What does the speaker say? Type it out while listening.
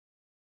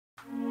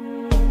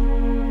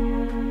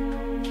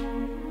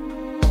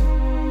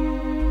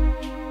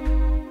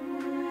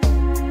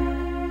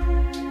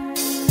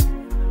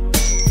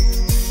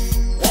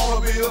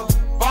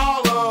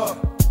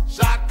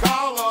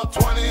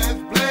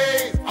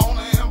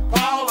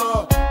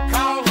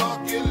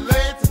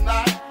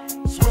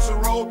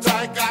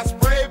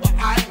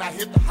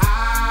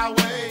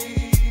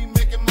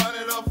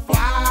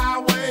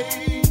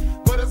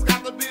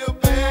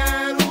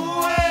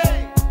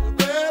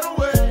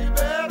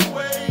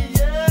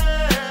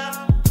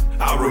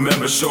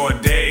Remember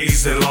short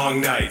days and long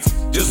nights.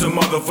 Just a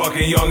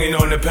motherfucking youngin'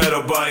 on the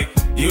pedal bike.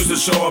 Used to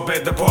show up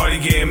at the party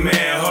getting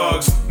mad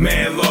hugs,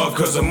 mad love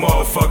cause a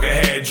motherfucker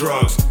had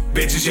drugs.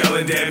 Bitches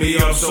yelling dab me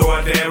up, so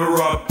I dab her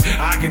up.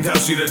 I can tell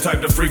she the type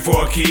to freak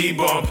for a key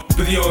bump,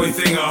 but the only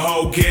thing a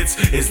hoe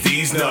gets is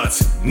these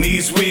nuts.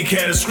 Knees weak,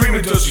 had her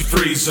screaming till she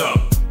freeze up.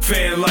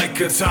 Fan like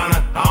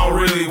katana, I don't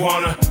really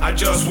wanna. I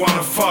just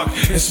wanna fuck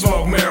and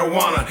smoke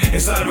marijuana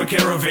inside of a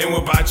caravan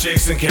with by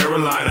chicks in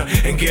Carolina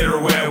and get her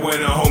wet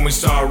when her homies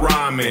start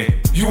rhyming.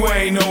 You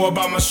ain't know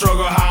about my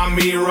struggle, how I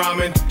mean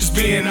rhyming. Just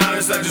being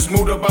honest, I just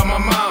moved up by my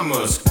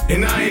mama's,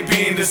 and I ain't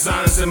being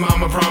dishonest. And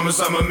mama promise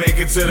I'ma make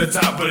it to the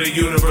top of the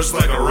universe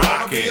like a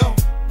rocket.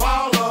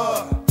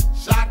 Baller,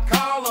 shot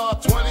caller,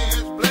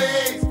 20-inch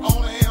blades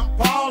on the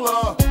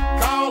Impala.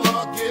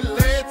 Caller, get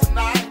laid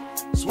tonight.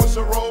 Switch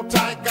a roll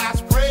tight, got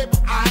spray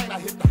behind. I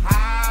hit the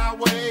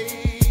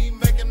highway,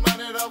 making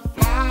money to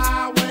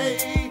fly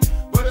away.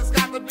 But it's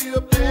got to be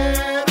a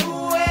better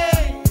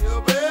way,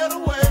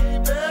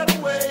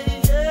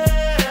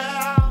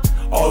 yeah.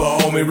 All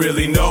the homie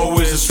really know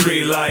is the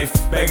street life.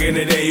 Back in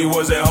the day, he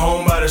was at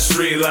home by the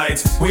street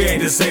lights. We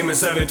ain't the same at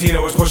 17, I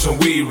was pushing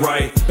weed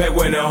right. Back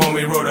when the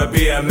homie rode a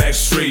BMX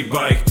street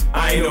bike.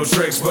 I ain't no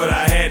tricks, but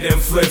I had them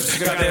flips.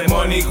 Got that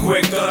money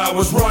quick, thought I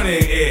was running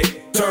it.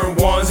 Turn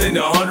ones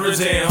into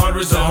hundreds and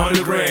hundreds of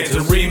 $100 to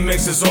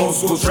remix this old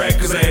school track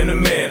cause I am the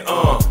man,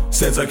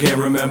 Since I can't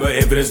remember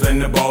if it's been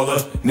the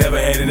baller. Never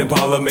had an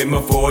Impala, made my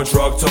Ford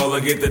truck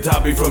taller. Get the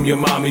toppy from your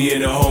mommy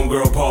and a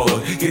homegirl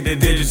Paula. Get the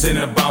digits in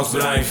a bounce,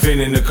 but I ain't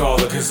finna to call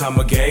her. Cause I'm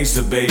a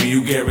gangster, baby,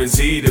 you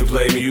guaranteed to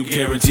play me. You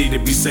guaranteed to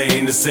be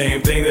saying the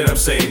same thing that I'm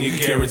saying. You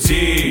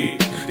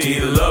guaranteed to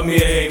either love me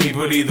or hate me,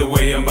 but either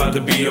way I'm about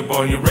to be up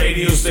on your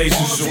radio station.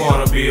 Just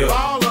wanna be a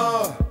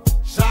baller,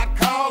 shot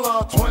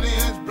caller,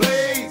 20-inch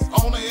blades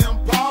on the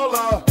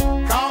Impala.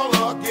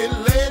 Caller, get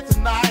laid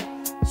tonight.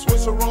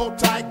 Switch a roll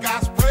tight,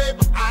 got spray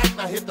behind.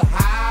 I hit the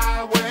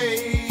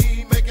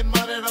highway, making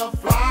money to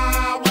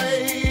fly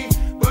away.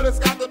 But it's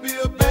got to be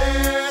a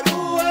better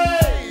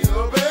way,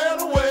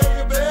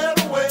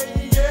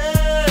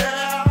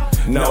 yeah.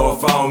 Now I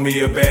found me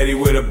a baddie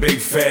with a big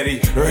fatty.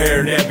 Her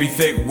hair nappy,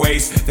 thick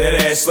waist, that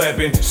ass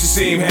slapping. She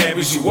seem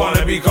happy, she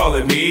wanna be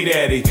calling me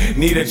daddy.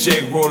 Need a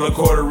chick, roll a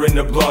quarter in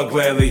the blood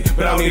gladly.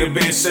 But I don't need a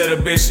bitch, said a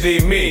bitch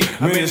need me.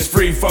 I'm in this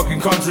free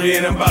fucking country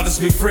and I'm about to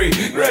speak free.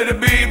 Ready to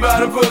be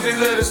by the pussies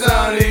that it's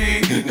time to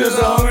eat. Just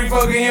a hungry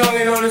fucking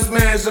youngin' on this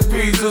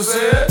masterpiece, I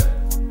said.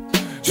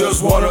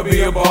 Just wanna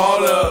be a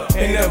baller,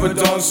 ain't never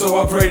done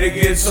so I pray to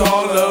get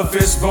taller.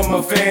 Fist from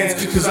my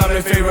fans, cause I'm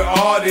their favorite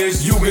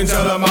artist. You can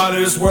tell I'm out of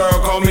this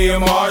world, call me a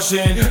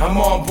Martian. I'm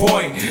on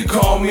point,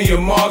 call me a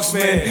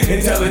marksman.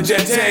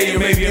 Intelligent,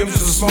 maybe I'm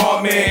just a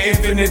smart man.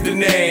 Infinite the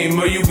name,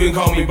 or you can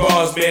call me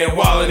Barz, man.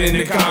 Wildin' in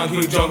the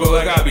concrete jungle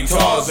like I be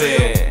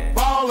Tarzan.